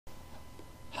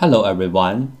Hello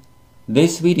everyone.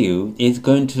 This video is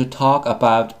going to talk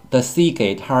about the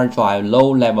Seagate hard drive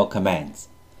low-level commands.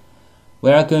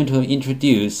 We are going to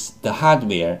introduce the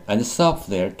hardware and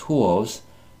software tools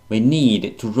we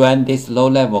need to run these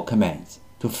low-level commands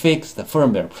to fix the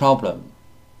firmware problem.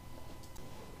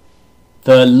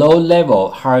 The low-level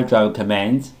hard drive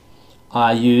commands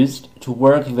are used to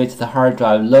work with the hard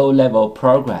drive low-level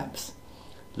programs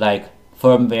like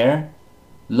firmware,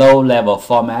 low-level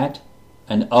format,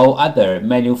 and all other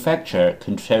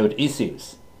manufacturer-controlled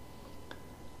issues.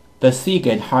 The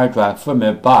Seagate hard drive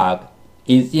firmware bug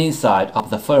is inside of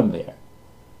the firmware,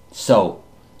 so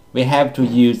we have to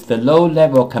use the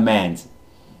low-level commands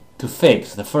to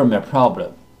fix the firmware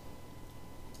problem.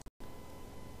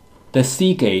 The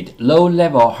Seagate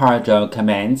low-level hard drive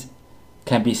commands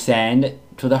can be sent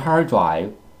to the hard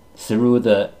drive through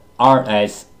the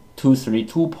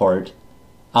RS-232 port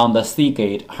on the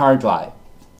Seagate hard drive.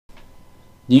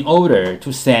 In order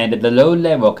to send the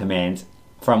low-level commands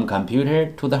from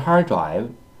computer to the hard drive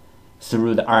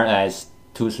through the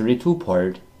RS-232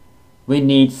 port, we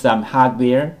need some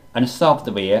hardware and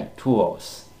software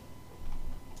tools.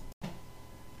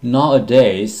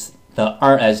 Nowadays, the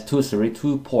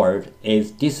RS-232 port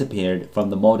is disappeared from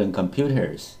the modern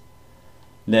computers.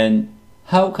 Then,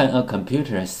 how can a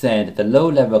computer send the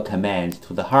low-level commands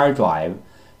to the hard drive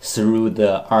through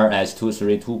the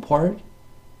RS-232 port?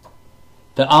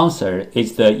 The answer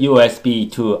is the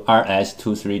USB to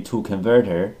RS-232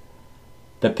 converter.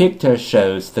 The picture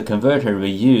shows the converter we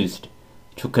used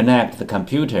to connect the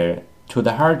computer to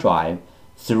the hard drive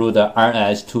through the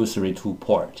RS-232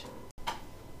 port.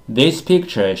 This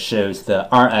picture shows the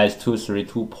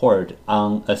RS-232 port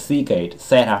on a Seagate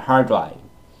SATA hard drive.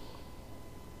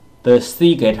 The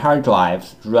Seagate hard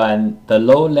drives run the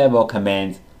low-level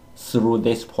commands through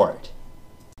this port.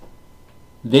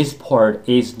 This port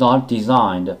is not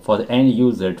designed for the end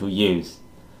user to use.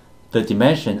 The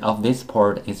dimension of this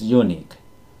port is unique,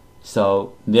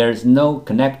 so there is no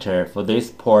connector for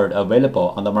this port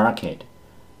available on the market,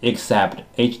 except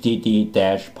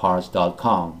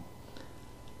hddparts.com.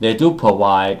 They do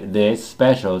provide this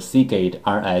special Seagate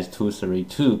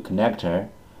RS-232 connector,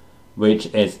 which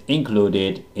is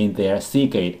included in their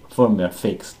Seagate firmware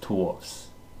fix tools.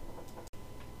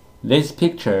 This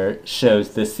picture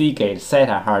shows the Seagate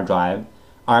SATA hard drive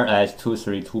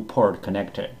RS-232 port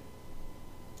connector.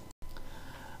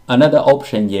 Another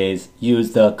option is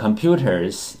use the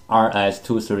computer's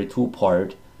RS-232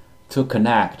 port to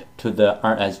connect to the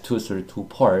RS-232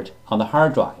 port on the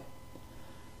hard drive.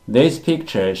 This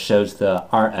picture shows the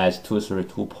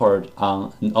RS-232 port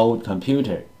on an old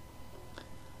computer,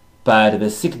 but the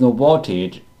signal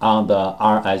voltage on the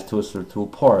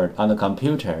RS-232 port on the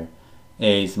computer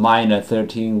is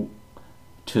 -13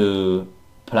 to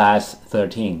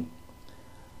 +13.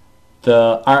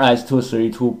 The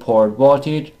RS-232 port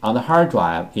voltage on the hard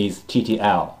drive is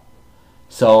TTL,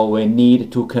 so we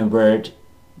need to convert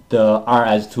the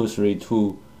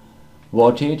RS-232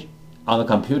 voltage on the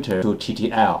computer to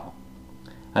TTL.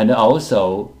 And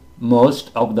also,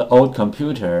 most of the old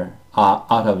computers are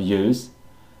out of use,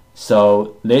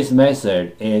 so this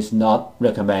method is not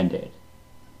recommended.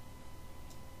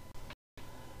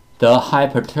 The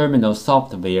Hyperterminal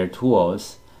software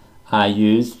tools are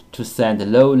used to send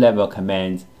low-level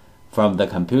commands from the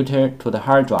computer to the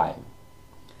hard drive.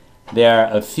 There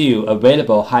are a few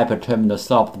available Hyperterminal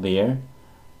software.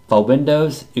 For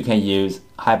Windows, you can use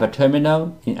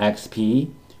Hyperterminal in XP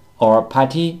or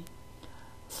PuTTY.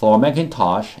 For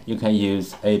Macintosh, you can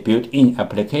use a built-in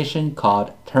application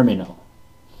called Terminal.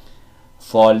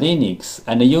 For Linux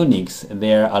and Unix,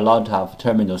 there are a lot of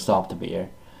terminal software.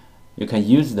 You can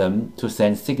use them to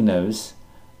send signals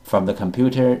from the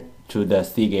computer to the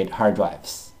Seagate hard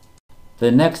drives.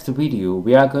 The next video,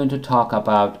 we are going to talk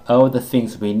about all the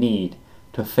things we need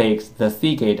to fix the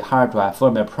Seagate hard drive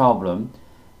firmware problem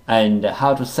and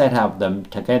how to set up them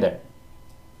together.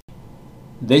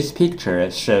 This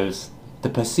picture shows the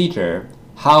procedure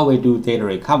how we do data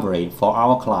recovery for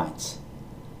our clients.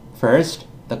 First,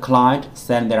 the client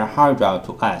sends their hard drive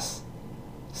to us.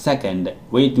 Second,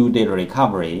 we do data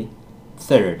recovery.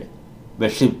 Third, we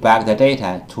ship back the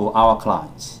data to our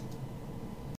clients.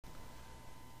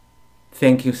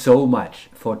 Thank you so much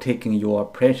for taking your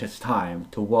precious time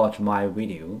to watch my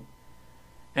video.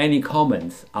 Any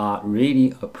comments are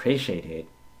really appreciated.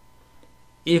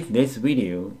 If this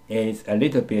video is a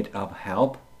little bit of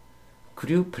help,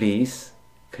 could you please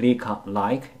click on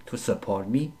like to support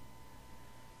me?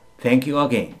 Thank you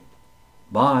again.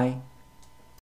 Bye.